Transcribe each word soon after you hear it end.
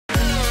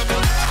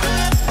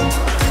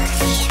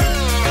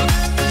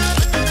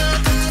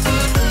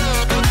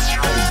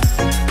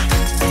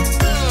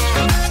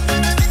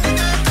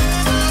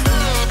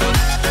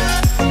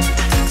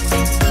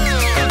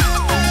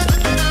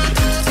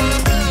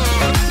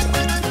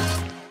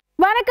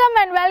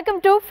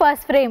Welcome to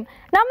First Frame.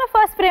 நம்ம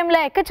first ஃப்ரேம்ல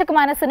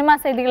எக்கச்சக்கமான சினிமா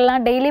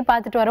செய்திகள்லாம் டெய்லி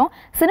பார்த்துட்டு வரோம்.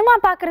 சினிமா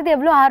பார்க்குறது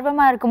எவ்வளோ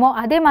ஆர்வமாக இருக்குமோ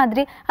அதே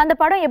மாதிரி அந்த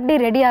படம் எப்படி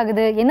ரெடி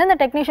ஆகுது, எந்தெந்த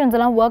டெக்னீஷியன்ஸ்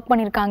எல்லாம் ஒர்க்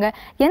பண்ணியிருக்காங்க,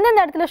 எந்தெந்த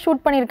இடத்துல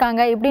ஷூட்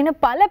பண்ணியிருக்காங்க இப்படின்னு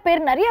பல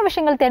பேர் நிறைய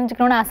விஷயங்கள்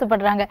தெரிஞ்சுக்கணும்னு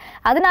ஆசைப்படுறாங்க.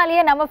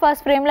 அதனாலேயே நம்ம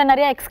ஃபர்ஸ்ட் ஃப்ரேமில்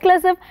நிறைய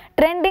எக்ஸ்க்ளூசிவ்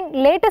ட்ரெண்டிங்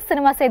லேட்டஸ்ட்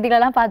சினிமா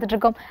செய்திகளெல்லாம் பார்த்துட்டு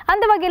இருக்கோம்.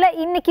 அந்த வகையில்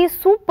இன்னைக்கு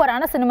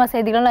சூப்பரான சினிமா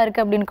செய்திகள்லாம்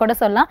இருக்குது அப்படின்னு கூட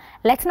சொல்லலாம்.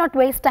 Let's not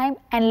waste time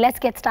and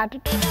let's get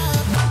started.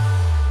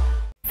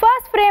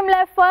 First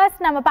ஃப்ரேமில் ஃபர்ஸ்ட்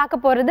நம்ம பார்க்க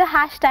போகிறது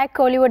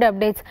 #Kollywood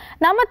அப்டேட்ஸ்.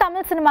 நம்ம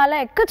தமிழ் சினிமாவில்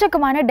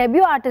எக்கச்சக்கமான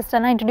டெபியூ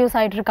ஆர்டிஸ்டெல்லாம் இன்ட்ரடியூஸ்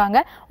ஆகிட்டு இருக்காங்க.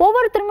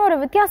 ஒவ்வொருத்தருமே ஒரு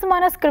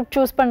வித்தியாசமான ஸ்கிரிப்ட்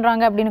சூஸ்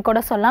பண்ணுறாங்க அப்படின்னு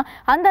கூட சொல்லலாம்.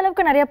 அந்த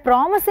அளவுக்கு நிறைய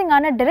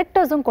ப்ராமிசிங்கான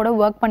டிரெக்டர்ஸும் கூட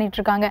ஒர்க் பண்ணிட்டு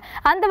இருக்காங்க.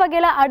 அந்த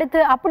வகையில்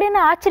அடுத்து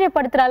அப்படின்னு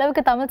ஆச்சரியப்படுத்துகிற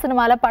அளவுக்கு தமிழ்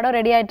சினிமாவில் படம்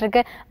ரெடி ஆகிட்டு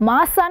இருக்கு.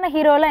 மாசான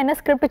ஹீரோலாம் என்ன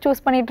ஸ்கிரிப்ட்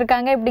சூஸ் பண்ணிட்டு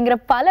இருக்காங்க இப்படிங்கிற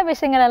பல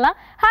விஷயங்கள் எல்லாம்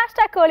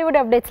 #Kollywood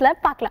அப்டேட்ஸில்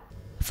பார்க்கலாம்.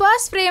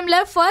 ஃபர்ஸ்ட் ஃப்ரேமில்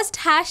ஃபர்ஸ்ட்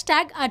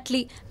 #அட்லி.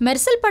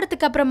 மெர்சல்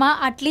படத்துக்கு அப்புறமா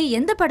அட்லி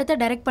எந்த படத்தை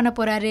டைரக்ட் பண்ண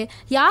போகிறாரு,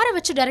 யாரை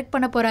வச்சு டைரக்ட்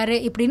பண்ண போகிறாரு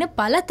இப்படின்னு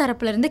பல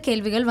தரப்புலேருந்து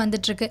கேள்விகள்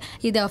வந்துட்டுருக்கு.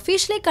 இதை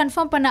அஃபிஷியலி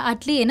கன்ஃபார்ம் பண்ண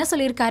அட்லி என்ன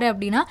சொல்லியிருக்காரு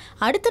அப்படின்னா,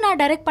 அடுத்து நான்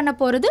டைரக்ட் பண்ண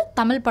போகிறது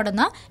தமிழ்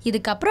படம் தான்,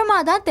 இதுக்கப்புறமா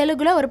தான்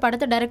தெலுங்குல ஒரு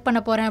படத்தை டைரக்ட்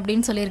பண்ண போகிறேன்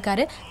அப்படின்னு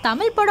சொல்லியிருக்காரு.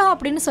 தமிழ் படம்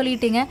அப்படின்னு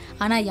சொல்லிட்டீங்க,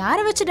 ஆனால்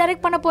யாரை வச்சு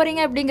டைரக்ட் பண்ண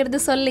போகிறீங்க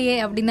அப்படிங்கிறது சொல்லையே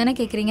அப்படின்னு தானே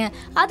கேட்குறீங்க.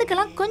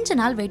 அதுக்கெல்லாம் கொஞ்ச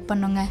நாள் வெயிட்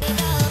பண்ணுங்க.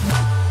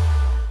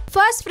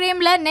 ஃபர்ஸ்ட்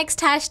ஃப்ரேமில்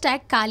நெக்ஸ்ட்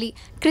 #காளி.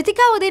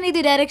 கிருத்திகா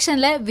உதயநிதி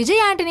டைரக்ஷனில்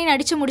விஜய் ஆண்டனி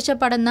நடித்து முடித்த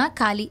படம் தான்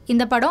காளி.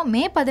 இந்த படம்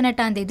மே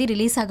 18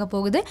 ரிலீஸ் ஆக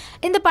போகுது.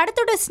 இந்த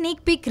படத்தோட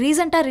ஸ்னீக் பீக்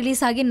ரீசெண்டாக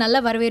ரிலீஸ் ஆகி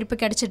நல்ல வரவேற்பு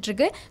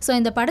கிடைச்சிட்ருக்கு. ஸோ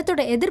இந்த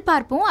படத்தோட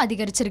எதிர்பார்ப்பும்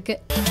அதிகரிச்சிருக்கு.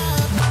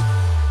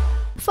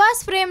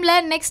 ஃபர்ஸ்ட்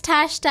ஃப்ரேமில் நெக்ஸ்ட்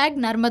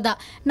 #நர்மதா.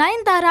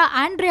 நயன்தாரா,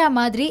 ஆண்ட்ரியா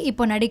மாதிரி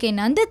இப்போ நடிகை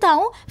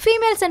நந்திதாவும்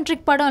ஃபீமேல்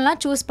சென்ட்ரிக் படம்லாம்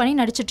சூஸ் பண்ணி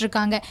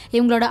நடிச்சிட்ருக்காங்க.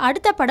 இவங்களோட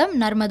அடுத்த படம்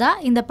நர்மதா.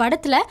 இந்த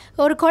படத்தில்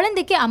ஒரு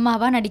குழந்தைக்கு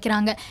அம்மாவாக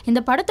நடிக்கிறாங்க.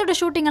 இந்த படத்தோட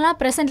ஷூட்டிங்கெல்லாம்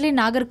ப்ரெசென்ட்லி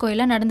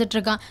நாகர்கோயிலில்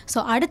நடந்துட்டுருக்கான்.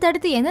 ஸோ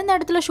அடுத்தடுத்து எந்தெந்த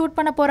இடத்துல ஷூட்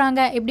பண்ண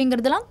போகிறாங்க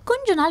இப்படிங்கிறதுலாம்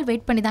கொஞ்ச நாள்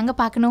வெயிட் பண்ணி தாங்க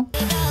பார்க்கணும்.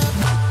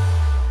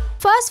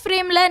 ஃபர்ஸ்ட்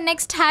ஃப்ரேமில்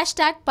next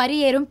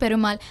 #Pariyerum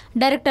Perumal.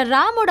 Director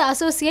ராமோட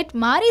associate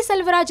மாரி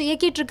செல்வராஜ்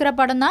இயக்கிட்டு இருக்கிற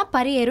படம் தான்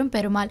பரியேறும்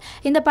பெருமாள்.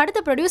 இந்த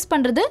படத்தை ப்ரொடியூஸ்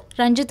பண்ணுறது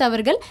ரஞ்சித்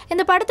அவர்கள்.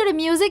 இந்த படத்தோட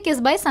music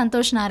is by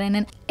Santhosh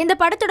Narayanan. இந்த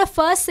படத்தோட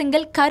ஃபர்ஸ்ட்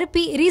சிங்கிள்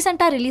கருப்பி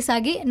ரீசெண்டாக ரிலீஸ்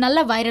ஆகி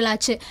நல்ல வைரல்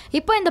ஆச்சு.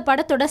 இப்போ இந்த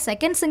படத்தோட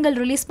செகண்ட் சிங்கிள்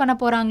ரிலீஸ் பண்ண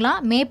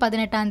போகிறாங்களாம் மே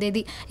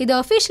 18. இது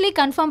அஃபிஷியலி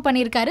கன்ஃபார்ம்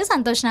பண்ணியிருக்காரு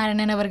சந்தோஷ்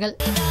நாராயணன் அவர்கள்.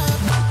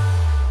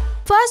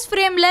 ஃபர்ஸ்ட்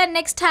ஃப்ரேமில்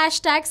next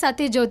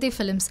 #Sathyajothi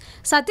films.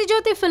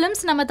 Sathyajothi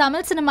films நம்ம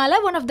தமிழ்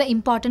சினிமாவில் one of the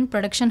important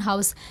production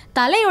house.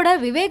 தலையோட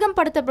விவேகம்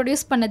படத்தை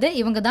ப்ரொடியூஸ் பண்ணது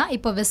இவங்க தான்.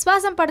 இப்போ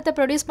விஸ்வாசம் படத்தை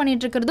ப்ரொடியூஸ்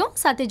பண்ணிட்டு இருக்கிறதும்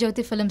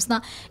சத்யஜோதி ஃபிலிம்ஸ்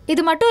தான்.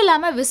 இது மட்டும்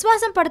இல்லாமல்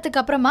விஸ்வாசம்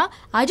படத்துக்கு அப்புறமா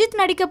அஜித்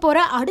நடிக்க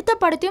போகிற அடுத்த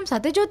படத்தையும்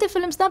சத்யஜோதி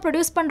ஃபிலிம்ஸ் தான்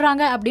ப்ரொடியூஸ்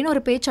பண்ணுறாங்க அப்படின்னு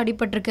ஒரு பேச்சு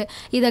அடிபட்டிருக்கு.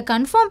 இதை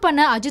கன்ஃபார்ம்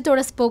பண்ண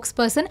அஜித்தோட ஸ்போக்ஸ்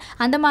பர்சன்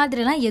அந்த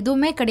மாதிரிலாம்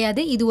எதுவுமே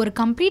கிடையாது, இது ஒரு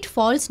கம்ப்ளீட்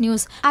ஃபால்ஸ்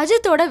நியூஸ்.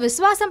 அஜித்தோட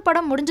விஸ்வாசம்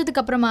படம்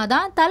முடிஞ்சதுக்கு அப்புறமா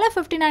தான் தலை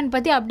 59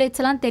 பற்றி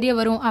அப்டேட்ஸ் எல்லாம் தெரிய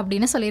வரும்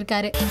அப்படின்னு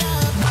சொல்லியிருக்காரு.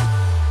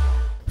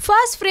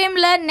 ஃபர்ஸ்ட்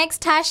ஃப்ரேமில்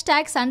நெக்ஸ்ட்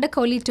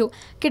 #சண்டைக்கோழி 2.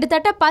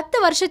 கிட்டத்தட்ட 10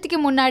 வருஷத்துக்கு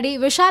முன்னாடி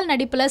விஷால்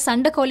நடிப்பில்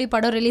சண்டைக்கோழி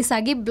படம் ரிலீஸ்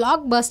ஆகி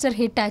பிளாக் பஸ்டர்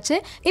ஹிட் ஆச்சு.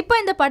 இப்போ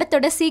இந்த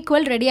படத்தோட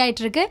சீக்வல் ரெடி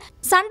ஆகிட்டு இருக்கு.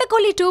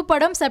 சண்டைக்கோழி 2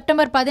 படம்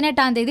செப்டம்பர்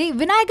 18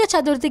 விநாயகர்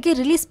சதுர்த்திக்கு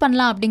ரிலீஸ்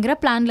பண்ணலாம் அப்படிங்கிற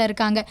பிளான்ல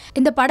இருக்காங்க.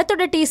 இந்த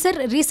படத்தோட டீசர்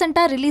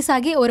ரீசெண்டாக ரிலீஸ்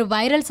ஆகி ஒரு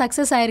வைரல்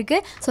சக்ஸஸ் ஆயிருக்கு.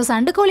 ஸோ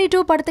சண்டைக்கோழி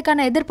 2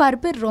 படத்துக்கான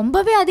எதிர்பார்ப்பு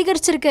ரொம்பவே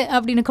அதிகரிச்சிருக்கு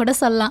அப்படின்னு கூட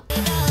சொல்லலாம்.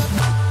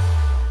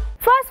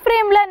 ஃபர்ஸ்ட்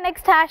ஃப்ரேமில்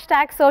நெக்ஸ்ட்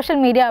 #சோஷியல்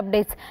மீடியா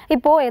அப்டேட்ஸ்.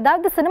 இப்போது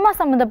ஏதாவது சினிமா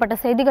சம்மந்தப்பட்ட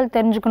செய்திகள்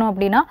தெரிஞ்சுக்கணும்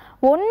அப்படின்னா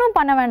ஒன்றும்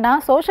பண்ண வேண்டாம்,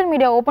 சோஷியல்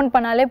மீடியா ஓப்பன்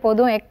பண்ணாலே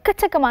போதும்,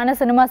 எக்கச்சக்கமான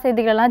சினிமா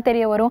செய்திகள்லாம்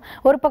தெரிய வரும்.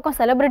 ஒரு பக்கம்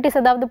செலிபிரிட்டிஸ்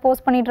ஏதாவது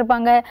போஸ்ட் பண்ணிட்டு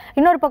இருப்பாங்க,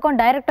 இன்னொரு பக்கம்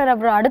டைரக்டர்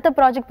அவரோட அடுத்த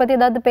ப்ராஜெக்ட் பற்றி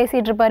ஏதாவது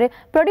பேசிகிட்டு இருப்பாரு,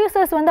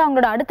 ப்ரொடியூசர்ஸ்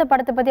அவங்களோட அடுத்த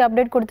படத்தை பற்றி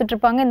அப்டேட்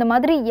கொடுத்துட்ருப்பாங்க. இந்த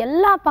மாதிரி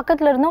எல்லா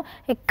பக்கத்தில் இருந்தும்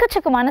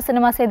எக்கச்சக்கமான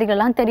சினிமா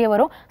செய்திகள்லாம் தெரிய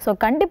வரும். ஸோ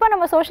கண்டிப்பாக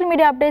நம்ம சோஷியல்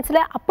மீடியா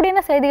அப்டேட்ஸில் அப்படி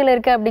என்ன செய்திகள்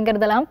இருக்குது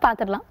அப்படிங்கிறதெல்லாம்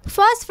பார்த்துடலாம்.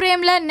 ஃபர்ஸ்ட்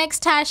ஃப்ரேமில்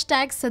நெக்ஸ்ட்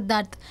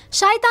 #சித்தார்த்.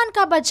 ஷைதான்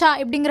கா பச்சா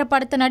இப்படிங்கிற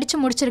படத்தை நடிச்சு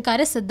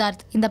முடிச்சிருக்காரு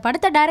சித்தார்த். இந்த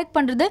படத்தை டைரக்ட்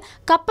பண்றது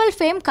கப்பல்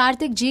ஃபேம்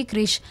கார்த்திக் ஜி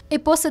கிரிஷ்.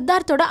 இப்போ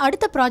சித்தார்த்தோட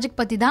அடுத்த ப்ராஜெக்ட்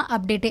பத்தி தான்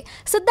அப்டேட்டே.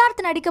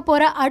 சித்தார்த் நடிக்க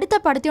போற அடுத்த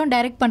படத்தையும்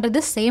டைரக்ட்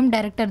பண்றது சேம்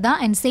டைரக்டர் தான்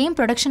அண்ட் சேம்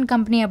ப்ரொடக்ஷன்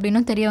கம்பெனி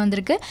அப்படின்னு தெரிய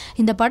வந்திருக்கு.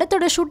 இந்த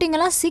படத்தோட ஷூட்டிங்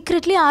எல்லாம்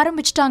சீக்ரெட்லி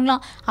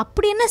ஆரம்பிச்சிட்டாங்களாம்.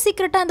 அப்படி என்ன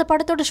சீக்ரெட்டா இந்த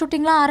படத்தோட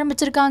ஷூட்டிங்லாம்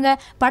ஆரம்பிச்சிருக்காங்க,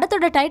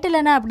 படத்தோட டைட்டில்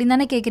என்ன அப்படின்னு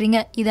தானே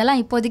கேட்குறீங்க.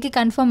 இதெல்லாம் இப்போதைக்கு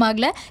கன்ஃபார்ம்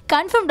ஆகல,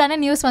 கன்ஃபார்ம்டான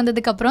நியூஸ்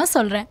வந்ததுக்கு அப்புறம்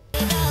சொல்றேன்.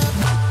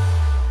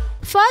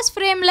 ஃபர்ஸ்ட்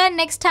ஃப்ரேமில்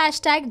நெக்ஸ்ட்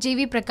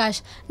 #ஜிவி பிரகாஷ்.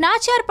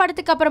 நாச்சியார்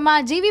படத்துக்கு அப்புறமா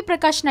ஜிவி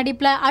பிரகாஷ்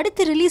நடிப்பில்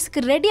அடுத்து ரிலீஸ்க்கு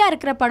ரெடியாக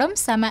இருக்கிற படம்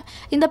செம.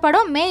 இந்த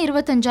படம் மே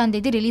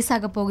 25 ரிலீஸ்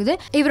ஆக போகுது.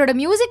 இவரோட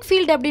மியூசிக்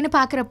ஃபீல்டு அப்படின்னு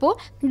பார்க்குறப்போ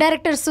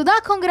டைரக்டர் சுதா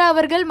கொங்கரா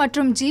அவர்கள்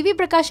மற்றும் ஜிவி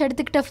பிரகாஷ்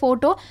எடுத்துக்கிட்ட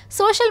ஃபோட்டோ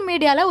சோஷியல்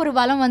மீடியாவில் ஒரு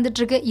வலம்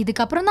வந்துட்டுருக்கு.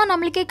 இதுக்கப்புறம் தான்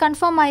நம்மளுக்கே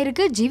கன்ஃபார்ம்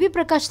ஆயிருக்கு ஜிவி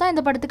பிரகாஷ் தான்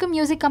இந்த படத்துக்கு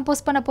மியூசிக்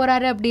கம்போஸ் பண்ண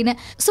போகிறாரு அப்படின்னு.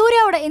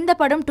 சூர்யாவோட இந்த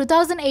படம்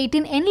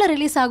 2018 எண்டில்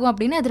ரிலீஸ் ஆகும்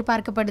அப்படின்னு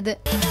எதிர்பார்க்கப்படுது.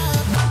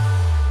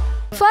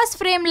 ஃபர்ஸ்ட்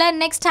ஃப்ரேம்ல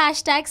நெக்ஸ்ட்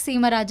ஹேஷ்டேக்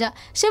சீமராஜா.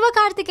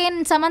 சிவகார்த்திகேயன்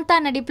சமந்தா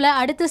நடிப்பில்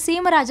அடுத்து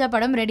சீமராஜா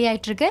படம் ரெடி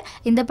ஆயிட்டு இருக்கு.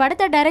 இந்த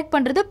படத்தை டைரக்ட்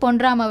பண்றது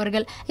பொன்ராம்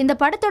அவர்கள். இந்த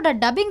படத்தோட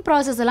டப்பிங்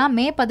ப்ராசஸ் எல்லாம்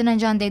மே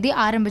 15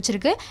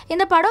 ஆரம்பிச்சிருக்கு.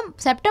 இந்த படம்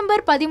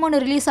செப்டம்பர்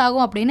 13 ரிலீஸ்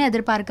ஆகும் அப்படின்னு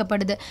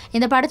எதிர்பார்க்கப்படுது.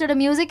 இந்த படத்தோட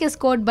music is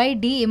scored by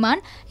D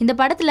Imman. இந்த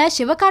படத்துல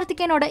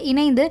சிவகார்த்திகேயனோட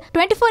இணைந்து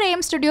 24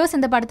 AM ஸ்டுடியோஸ்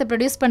இந்த படத்தை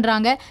ப்ரொடியூஸ்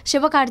பண்றாங்க.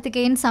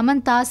 சிவகார்த்திகேயன்,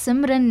 சமந்தா,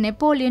 சிம்ரன்,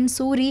 நெப்போலியன்,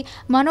 சூரி,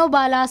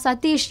 மனோபாலா,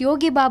 சதீஷ்,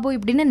 யோகி பாபு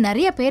இப்படின்னு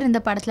நிறைய பேர்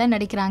இந்த படத்துல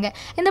நடிக்கிறாங்க.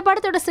 இந்த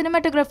படத்தோட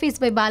cinematography is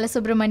by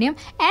Balasubramaniam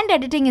and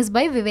editing is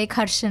by Vivek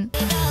Harshan.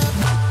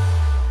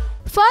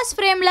 First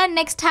ஃப்ரேம்ல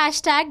நெக்ஸ்ட்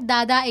ஹேஷ்டேக்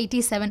தாதா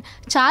 87.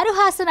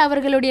 சாருஹாசன்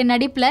அவர்களுடைய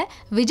நடிப்பில்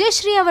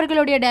விஜயஸ்ரீ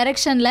அவர்களுடைய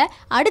டைரக்ஷனில்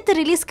அடுத்து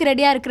ரிலீஸ்க்கு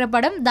ரெடியாக இருக்கிற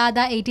படம்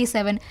தாதா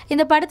 87.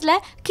 இந்த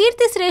படத்தில்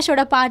கீர்த்தி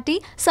சுரேஷோட பாட்டி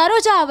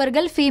சரோஜா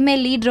அவர்கள்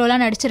ஃபீமேல் லீட் ரோலாக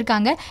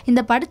நடிச்சிருக்காங்க.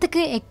 இந்த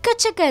படத்துக்கு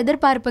எக்கச்சக்க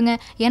எதிர்பார்ப்புங்க.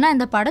 ஏன்னா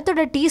இந்த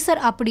படத்தோட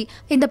டீசர் அப்படி.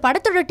 இந்த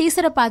படத்தோட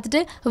டீசரை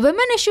பார்த்துட்டு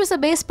விமன் இஷ்யூஸை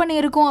பேஸ் பண்ணி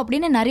இருக்கும்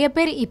அப்படின்னு நிறைய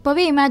பேர்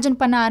இப்போவே இமேஜின்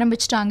பண்ண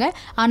ஆரம்பிச்சிட்டாங்க.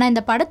 ஆனால்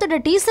இந்த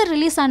படத்தோட டீசர்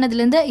ரிலீஸ்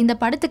ஆனதுலேருந்து இந்த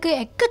படத்துக்கு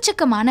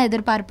எக்கச்சக்கமான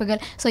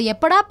எதிர்பார்ப்புகள். ஸோ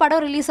எப்படா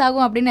படம் ரிலீஸ்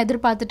ஆகும் அப்படின்னு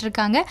எதிர்பார்த்துட்டு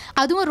இருக்காங்க.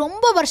 அதுவும்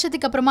ரொம்ப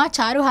வருஷத்துக்கு அப்புறமா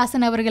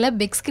சாருஹாசன் அவர்களை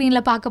பிக்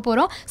ஸ்க்ரீனில் பார்க்க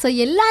போகிறோம். ஸோ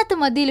எல்லாத்து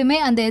மத்தியிலுமே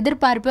அந்த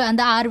எதிர்பார்ப்பு,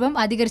 அந்த ஆர்வம்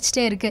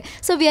அதிகரிச்சுட்டே இருக்கு.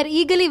 So we are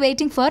eagerly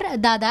waiting for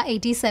Dada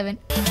 87.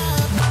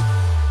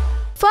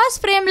 First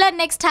ஃப்ரேமில்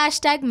நெக்ஸ்ட்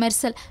ஹேஷ்டேக்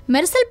மெர்சல்.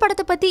 மெர்சல்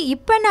படத்தை பற்றி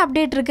இப்போ என்ன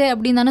அப்டேட் இருக்குது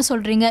அப்படின்னு தானே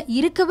சொல்கிறீங்க.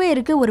 இருக்கவே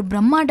இருக்குது ஒரு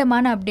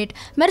பிரம்மாண்டமான அப்டேட்.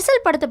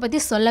 மெர்சல் படத்தை பற்றி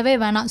சொல்லவே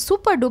வேணாம்.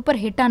 சூப்பர் டூப்பர்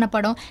ஹிட்டான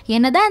படம்.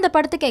 என்னதான் இந்த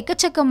படத்துக்கு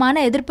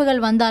எக்கச்சக்கமான எதிர்ப்புகள்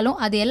வந்தாலும்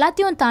அது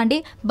எல்லாத்தையும் தாண்டி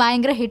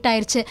பயங்கர ஹிட்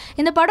ஆயிடுச்சு.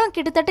 இந்த படம்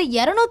கிட்டத்தட்ட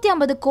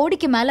 250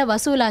 கோடிக்கு மேலே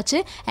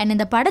வசூலாச்சு. அண்ட்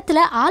இந்த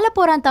படத்தில்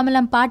ஆலப்போரான்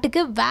தமிழன்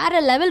பாட்டுக்கு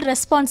வேற லெவல்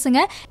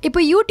ரெஸ்பான்ஸுங்க.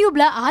 இப்போ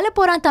யூடியூப்ல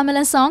ஆலப்போரான்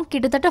தமிழன் சாங்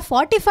கிட்டத்தட்ட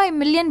 45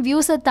 மில்லியன்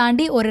வியூஸை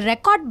தாண்டி ஒரு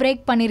ரெக்கார்ட்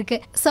பிரேக் பண்ணியிருக்கு.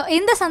 ஸோ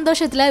இந்த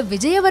சந்தோஷத்தை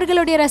விஜய்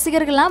அவர்களுடைய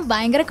ரசிகர்கள்லாம்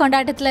பயங்கர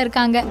கொண்டாட்டத்தில்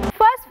இருக்காங்க.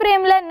 ஃபர்ஸ்ட்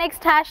ஃப்ரேம்ல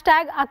நெக்ஸ்ட்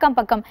ஹேஷ்டேக் அக்கம்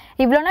பக்கம்.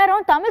 இவ்வளோ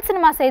நேரம் தமிழ்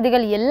சினிமா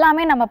செய்திகள்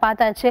எல்லாமே நம்ம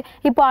பார்த்தாச்சு.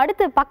 இப்போ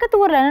அடுத்து பக்கத்து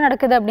ஊரில் என்ன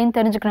நடக்குது அப்படின்னு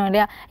தெரிஞ்சுக்கணும்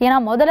இல்லையா? ஏன்னா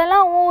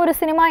முதல்லலாம் ஒரு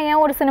சினிமா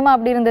ஏன் ஒரு சினிமா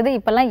அப்படி இருந்தது.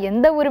 இப்போல்லாம்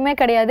எந்த ஊருமே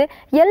கிடையாது.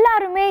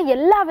 எல்லாருமே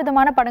எல்லா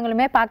விதமான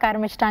படங்களுமே பார்க்க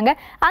ஆரம்பிச்சிட்டாங்க.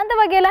 அந்த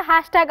வகையில்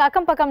ஹேஷ்டேக்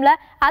அக்கம் பக்கம்ல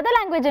அதர்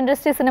லாங்குவேஜ்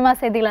இண்டஸ்ட்ரி சினிமா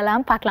செய்திகள்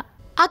எல்லாம் பார்க்கலாம்.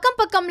 அக்கம்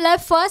பக்கம்ல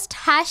ஃபர்ஸ்ட்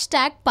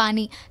ஹேஷ்டேக்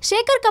பானி.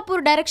 சேகர்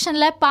கபூர்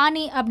டைரக்ஷனில்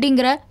பானி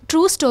அப்படிங்கிற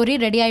ட்ரூ ஸ்டோரி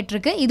ரெடி ஆகிட்டு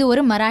இருக்கு. இது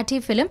ஒரு மராட்டி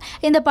ஃபிலிம்.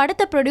 இந்த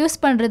படத்தை ப்ரொடியூஸ்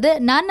பண்ணுறது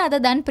நான்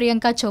அதர் தான்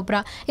பிரியங்கா சோப்ரா.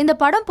 இந்த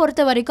படம்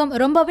பொறுத்த வரைக்கும்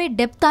ரொம்பவே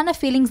டெப்த்தான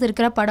ஃபீலிங்ஸ்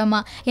இருக்கிற படமா.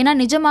 ஏன்னா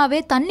நிஜமாவே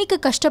தண்ணிக்கு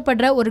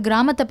கஷ்டப்படுற ஒரு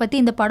கிராமத்தை பற்றி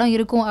இந்த படம்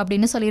இருக்கும்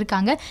அப்படின்னு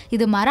சொல்லியிருக்காங்க.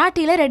 இது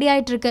மராட்டியில் ரெடி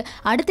ஆகிட்டு இருக்கு.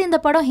 அடுத்து இந்த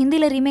படம்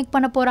ஹிந்தியில் ரீமேக்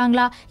பண்ண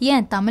போகிறாங்களா,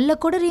 ஏன்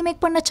தமிழில் கூட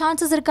ரீமேக் பண்ண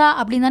சான்சஸ் இருக்கா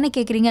அப்படின்னு தானே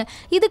கேட்குறீங்க.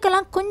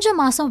 இதுக்கெல்லாம் கொஞ்சம்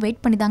மாதம்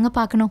வெயிட் பண்ணி தாங்க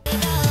பார்க்கணும்.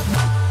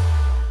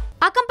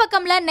 அக்கம்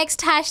பக்கம்ல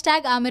நெக்ஸ்ட்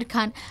ஹேஷ்டேக் ஆமிர்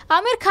கான்.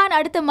 ஆமிர் கான்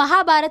அடுத்து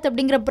மகாபாரத்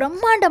அப்படிங்கிற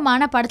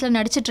பிரம்மாண்டமான படத்தில்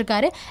நடிச்சிட்டு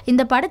இருக்காரு.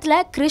 இந்த படத்தில்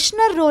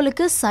கிருஷ்ணர்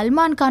ரோலுக்கு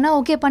சல்மான் கானை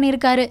ஓகே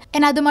பண்ணியிருக்காரு.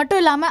 ஏன்னா அது மட்டும்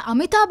இல்லாமல்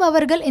அமிதாப்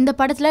அவர்கள் இந்த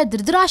படத்தில்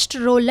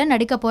திருதராஷ்டிர ரோலில்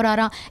நடிக்க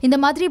போறாராம். இந்த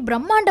மாதிரி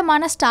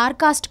பிரம்மாண்டமான ஸ்டார்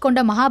காஸ்ட்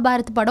கொண்ட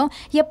மகாபாரத் படம்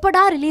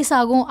எப்படா ரிலீஸ்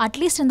ஆகும்,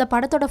 அட்லீஸ்ட் இந்த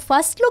படத்தோட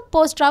ஃபர்ஸ்ட் லுக்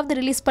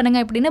போஸ்டராவது ரிலீஸ்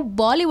பண்ணுங்க அப்படின்னு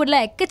பாலிவுட்ல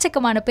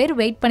எக்கச்சக்கமான பேர்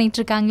வெயிட் பண்ணிட்டு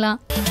இருக்காங்களாம்.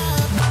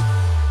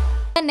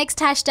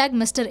 Next hashtag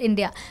mister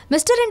India.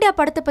 Mister India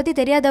படத்தை பற்றி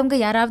தெரியாதவங்க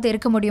யாராவது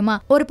இருக்க முடியுமா?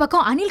 ஒரு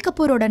பக்கம் அனில்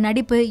கபூரோட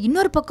நடிப்பு,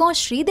 இன்னொரு பக்கம்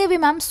ஸ்ரீதேவி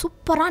மேம்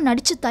சூப்பராக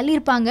நடிச்சு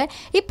தள்ளியிருப்பாங்க.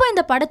 இப்போ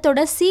இந்த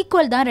படத்தோட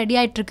சீக்வல் தான் ரெடி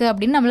ஆயிட்டு இருக்கு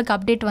அப்படின்னு நம்மளுக்கு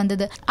அப்டேட்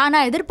வந்தது.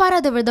 ஆனால்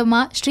எதிர்பாராத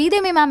விதமாக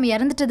ஸ்ரீதேவி மேம்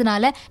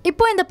இறந்துட்டதுனால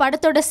இப்போ இந்த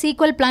படத்தோட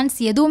சீக்வல் பிளான்ஸ்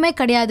எதுவுமே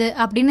கிடையாது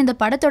அப்படின்னு இந்த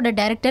படத்தோட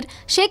டைரக்டர்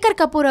சேகர்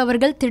கபூர்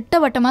அவர்கள்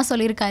திட்டவட்டமாக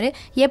சொல்லியிருக்காரு.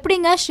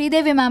 எப்படிங்க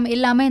ஸ்ரீதேவி மேம்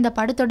இல்லாமல் இந்த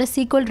படத்தோட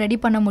சீக்வல் ரெடி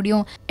பண்ண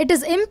முடியும்? It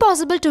is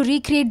impossible to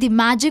recreate the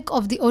magic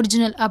of the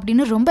original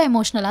அப்படின்னு ரொம்ப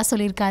எமோஷனலா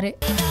சொல்லியிருக்காரு.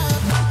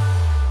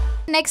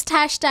 Next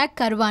hashtag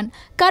கர்வான்.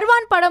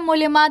 கர்வான் படம்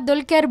மூலியமா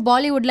துல்கர்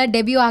பாலிவுட்ல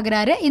டெபியூ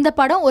ஆகிறாரு. இந்த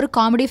படம் ஒரு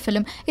காமெடி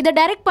ஃபிலிம். இதை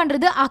டைரக்ட்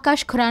பண்றது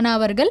ஆகாஷ் குரானா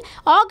அவர்கள்.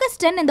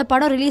 ஆகஸ்ட் 10 இந்த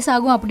படம் ரிலீஸ்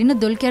ஆகும் அப்படின்னு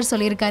துல்கர்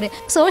சொல்லியிருக்காரு.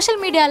 சோஷியல்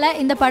மீடியால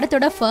இந்த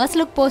படத்தோட ஃபர்ஸ்ட்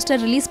லுக்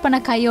போஸ்டர் ரிலீஸ் பண்ண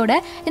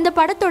கையோட இந்த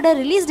படத்தோட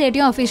ரிலீஸ்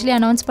டேட்டையும் அஃபிஷியலி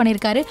அனௌன்ஸ்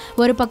பண்ணியிருக்காரு.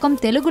 ஒரு பக்கம்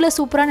தெலுங்குல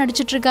சூப்பரா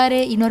நடிச்சிட்டு இருக்காரு,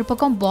 இன்னொரு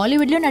பக்கம்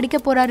பாலிவுட்லயும் நடிக்க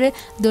போறாரு.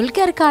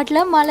 துல்கர்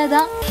காட்டுல மழை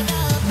தான்.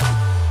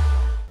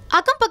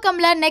 அக்கம்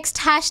பக்கம்ல next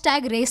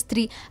hashtag race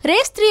 3.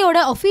 Race 3யோட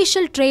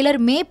official trailer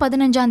மே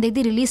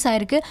 15 ரிலீஸ்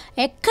ஆயிருக்கு.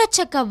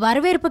 எக்கச்சக்க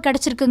வரவேற்பு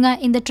கிடைச்சிருக்குங்க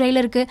இந்த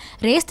ட்ரெய்லருக்கு.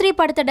 ரேஸ் 3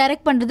 படத்தை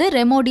டைரக்ட் பண்றது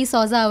ரெமோ டி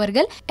சோசா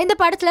அவர்கள். இந்த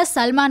படத்துல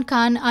சல்மான்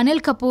கான்,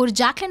 அனில் கபூர்,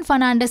 ஜாக்லின்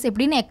ஃபெர்னாண்டஸ்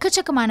இப்படின்னு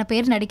எக்கச்சக்கமான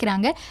பேர்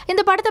நடிக்கிறாங்க.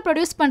 இந்த படத்தை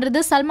ப்ரொடியூஸ்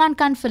பண்றது Salman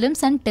Khan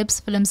films and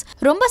tips films.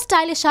 ரொம்ப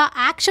ஸ்டைலிஷா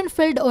ஆக்ஷன்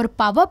ஃபில்ட் ஒரு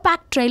பவர்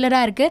பேக்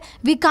ட்ரெய்லரா இருக்கு.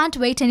 We can't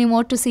wait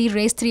anymore to see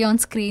race 3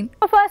 on screen.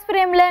 First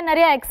ஃப்ரேம்ல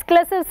நிறைய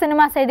எக்ஸ்க்ளூசிவ்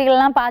சினிமா செய்திகள்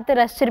எல்லாம் பார்த்து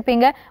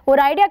ரசிச்சிருப்பீங்க.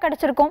 ஒரு ஐடியா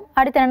கிடைச்சிருக்கும்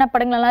அடுத்து என்ன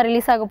படங்கள் எல்லாம்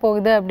ரிலீஸ் ஆக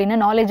போகுது அப்படின்னு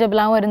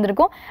நாலேஜபிளாகவும்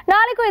இருந்திருக்கும்.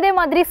 நாளைக்கும் இதே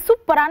மாதிரி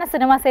சூப்பரான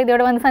சினிமா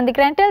செய்தியோட வந்து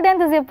சந்திக்கிறேன். Till then,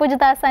 this is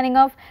Pujita signing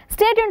off.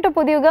 Stay tuned to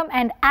Puthuyugam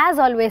and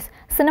as always,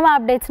 cinema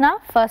updatesனா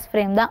first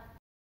frame தான்.